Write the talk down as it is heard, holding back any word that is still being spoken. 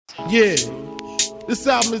Yeah, this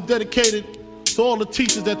album is dedicated to all the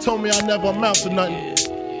teachers that told me I never amount to nothing.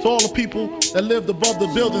 To all the people that lived above the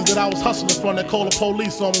buildings that I was hustling from that called the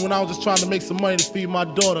police on me when I was just trying to make some money to feed my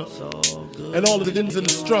daughter. And all of the things in the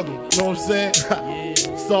struggle, you know what I'm saying?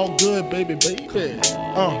 It's all good, baby.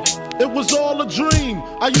 It was all a dream.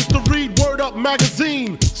 I used to read Word Up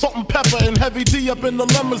magazine, Salt and Pepper and Heavy D up in the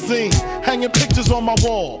limousine, hanging pictures on my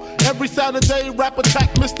wall. Every Saturday, rap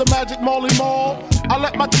attack Mr. Magic Marley Marl. I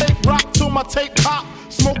let my tape rock till my tape pop.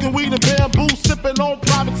 Smoking weed and bamboo, sipping on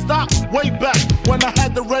private stock. Way back when I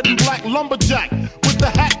had the red and black lumberjack with the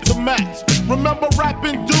hat to match. Remember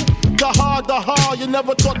rapping Duke? The hard, you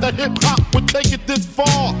never thought that hip-hop would take it this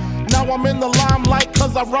far. Now I'm in the limelight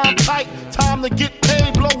cause I rhyme tight. Time to get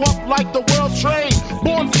paid, blow up like the world's trade.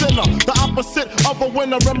 Born sinner, the opposite of a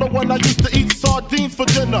winner. Remember when I used to eat sardines for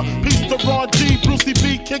dinner? Peace to Ron G, Brucey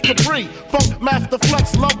B, Kid Capri, Funk Master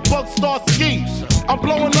Flex, Love Bug, Star Ski. I'm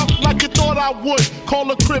blowing up like you thought I would. Call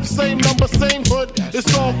a crib, same number, same hood.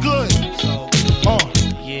 It's all good.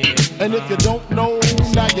 And if you don't know,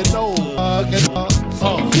 now you know.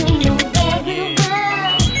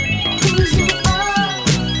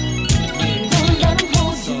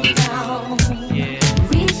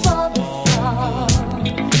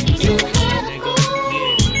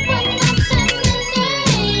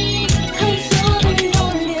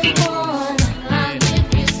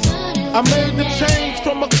 I made the change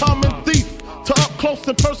from a common thief to up close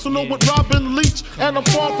and personal with Robin Leach. And I'm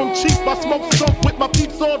far from cheap, I smoke skunk with my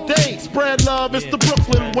peeps all day. Spread love, it's the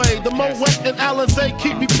Brooklyn way. The Moet and Alizé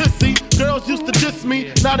keep me pissy. Girls used to diss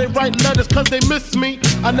me, now they write letters cause they miss me.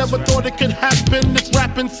 I never thought it could happen, this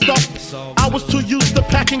rapping stuff. I was too used to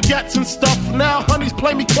packing gats and stuff. Now honeys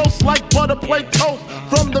play me close like butter play toast.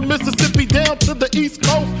 From the Mississippi down to the East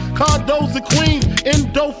Coast. Condos in Queens,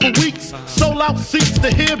 indo for weeks. Sold out seats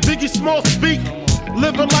to hear Biggie Small speak.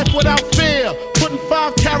 Living life without fear, putting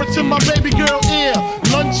 5 carats in my baby girl ear.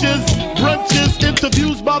 Lunches, brunches,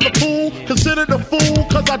 interviews by the pool. Considered a fool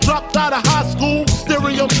cause I dropped out of high school.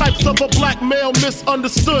 Stereotypes of a black male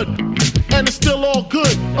misunderstood. And it's still all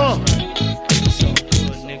good,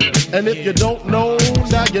 And if you don't know,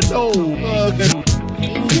 now you know.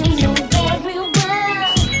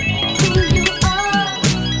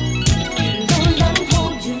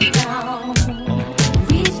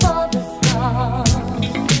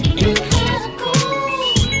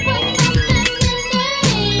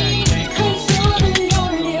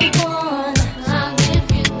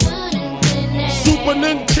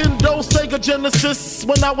 Nintendo, Sega Genesis.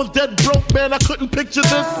 When I was dead broke, man, I couldn't picture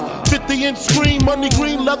this. 50-inch screen, money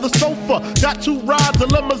green leather sofa. Got 2 rides, a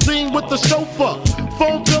limousine with the chauffeur.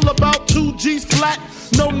 Phone bill about 2 G's flat.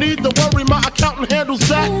 No need to worry, my accountant handles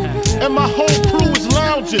that. And my whole crew is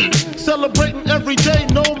lounging, celebrating every day,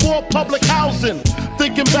 no more public housing.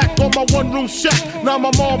 Thinking back on my one-room shack. Now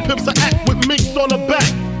my mom pimps an act with minks on her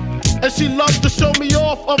back. And she loves to show me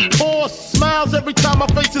off, of course. Smiles every time my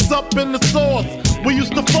face is up in the sauce. We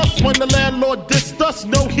used to fuss when the landlord dissed us.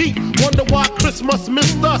 No heat, wonder why Christmas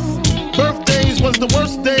missed us. Birthdays was the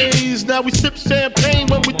worst days. Now we sip champagne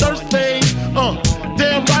when we thirsty.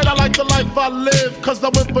 Damn right I like the life I live. Cause I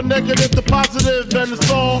went from negative to positive and it's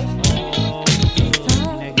all.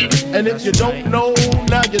 And if you don't know,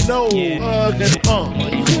 now you know.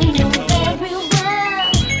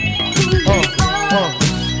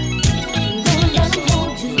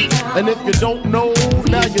 And if you don't know,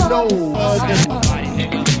 now you know.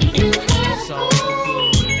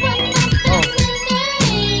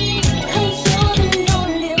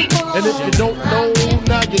 And if you don't know,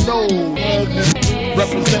 now you know.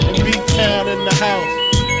 Representing B-Town in the house.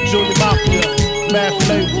 Junior Mafia, Math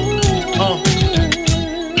Label.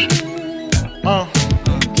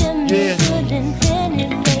 Yeah.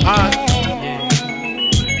 Alright.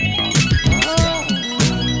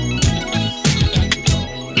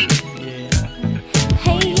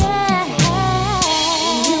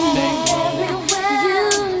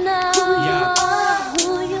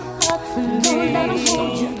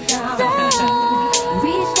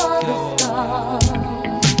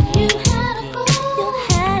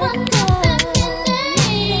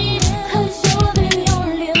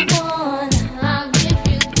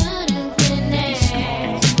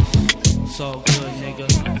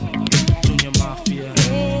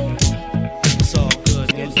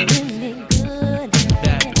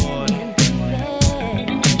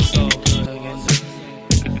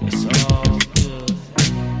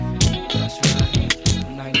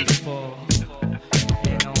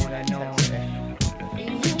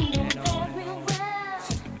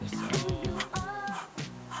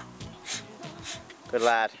 Good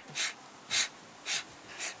lad.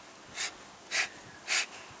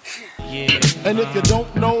 Yeah. And if you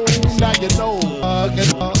don't know, now you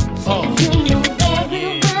know.